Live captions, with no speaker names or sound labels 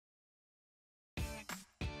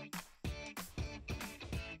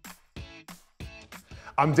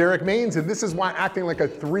I'm Derek Maines, and this is why acting like a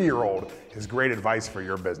 3-year-old is great advice for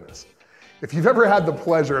your business. If you've ever had the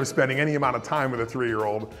pleasure of spending any amount of time with a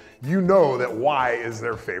 3-year-old, you know that why is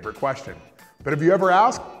their favorite question. But have you ever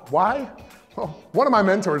asked why? Well, one of my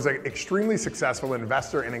mentors, an extremely successful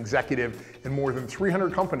investor and executive in more than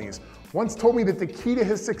 300 companies, once told me that the key to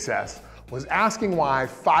his success was asking why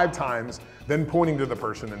 5 times, then pointing to the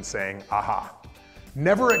person and saying, aha.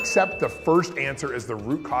 Never accept the first answer as the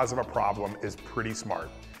root cause of a problem is pretty smart.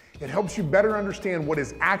 It helps you better understand what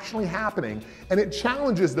is actually happening, and it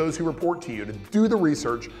challenges those who report to you to do the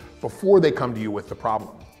research before they come to you with the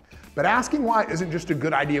problem. But asking why isn't just a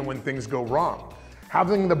good idea when things go wrong.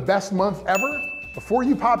 Having the best month ever? Before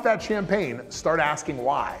you pop that champagne, start asking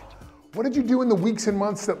why. What did you do in the weeks and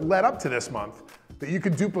months that led up to this month that you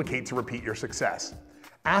could duplicate to repeat your success?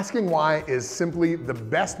 Asking why is simply the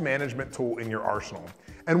best management tool in your arsenal,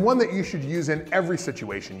 and one that you should use in every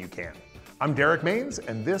situation you can. I'm Derek Maines,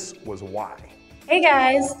 and this was Why. Hey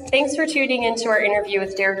guys, thanks for tuning into our interview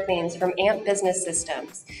with Derek Maines from AMP Business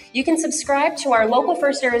Systems. You can subscribe to our Local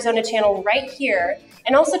First Arizona channel right here,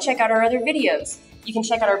 and also check out our other videos. You can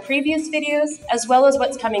check out our previous videos, as well as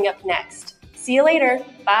what's coming up next. See you later,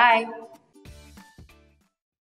 bye.